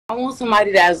I want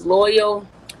somebody that's loyal.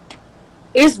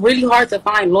 It's really hard to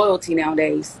find loyalty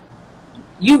nowadays.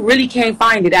 You really can't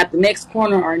find it at the next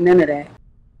corner or none of that.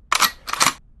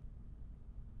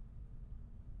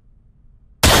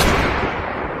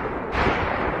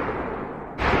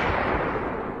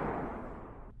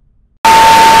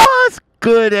 What's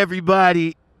good,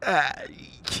 everybody?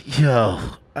 Yo,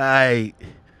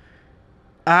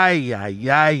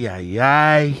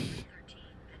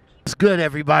 What's good,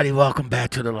 everybody? Welcome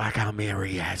back to the Lockoutmen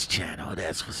Reacts channel.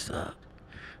 That's what's up.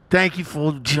 Thank you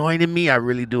for joining me. I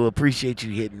really do appreciate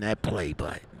you hitting that play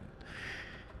button.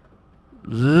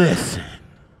 Listen.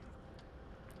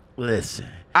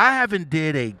 I haven't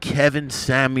did a Kevin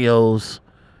Samuels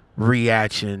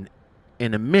reaction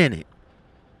in a minute.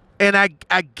 And I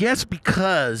guess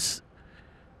because,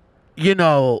 you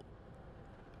know,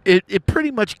 it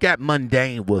pretty much got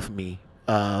mundane with me,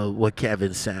 with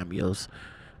Kevin Samuels.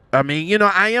 I mean, you know,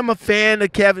 I am a fan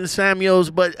of Kevin Samuels,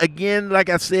 but again, like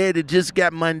I said, it just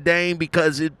got mundane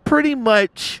because it pretty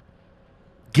much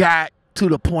got to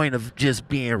the point of just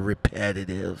being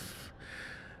repetitive.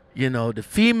 You know, the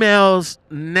females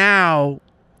now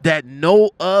that know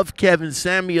of Kevin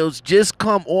Samuels just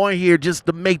come on here just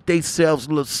to make themselves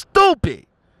look stupid.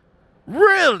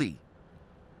 Really.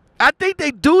 I think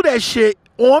they do that shit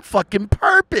on fucking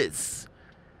purpose.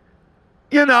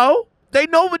 You know? They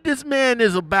know what this man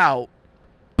is about,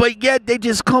 but yet they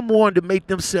just come on to make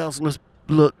themselves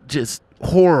look just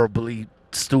horribly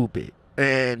stupid.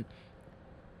 And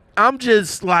I'm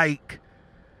just like,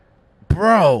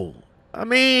 bro, I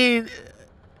mean,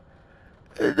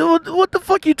 what the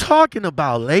fuck you talking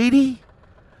about, lady?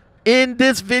 In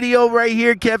this video right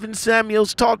here, Kevin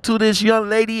Samuels talked to this young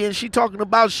lady, and she talking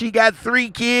about she got 3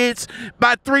 kids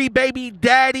by 3 baby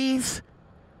daddies,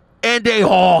 and they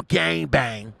all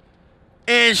gangbang.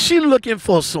 And she looking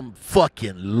for some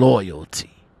fucking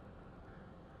loyalty.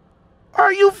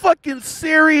 Are you fucking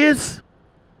serious?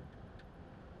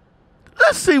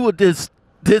 Let's see what this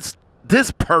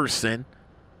person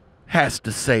has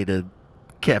to say to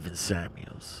Kevin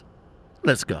Samuels.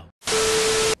 Let's go.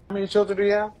 How many children do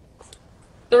you have?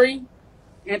 3.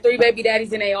 And 3 baby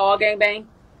daddies, and they all gangbang.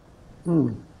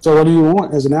 So what do you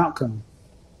want as an outcome?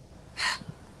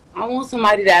 I want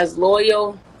somebody that's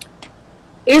loyal.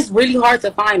 It's really hard to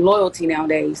find loyalty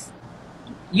nowadays.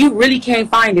 You really can't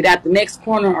find it at the next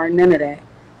corner or none of that.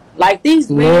 Like these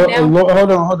men now.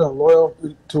 Hold on. Loyal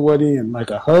to what end?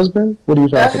 Like a husband? What are you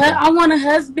talking about? I want a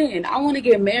husband. I want to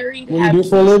get married. What do you do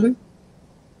for a living?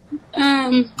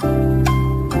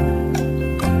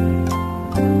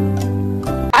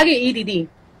 I get EDD.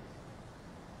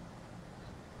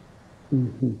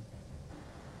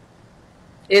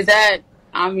 Is that,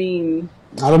 I mean...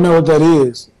 I don't know what that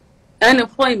is.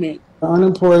 Unemployment. An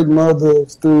unemployed mother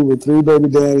of 3 with 3 baby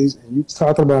daddies, and you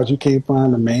talking about you can't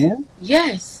find a man?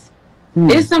 Yes.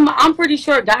 It's I'm pretty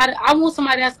sure God, I want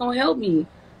somebody that's going to help me.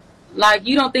 Like,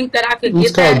 you don't think that I could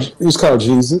get that? He's called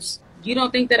Jesus. You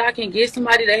don't think that I can get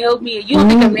somebody to help me? You don't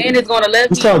think a man is going to love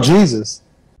me? He's called Jesus.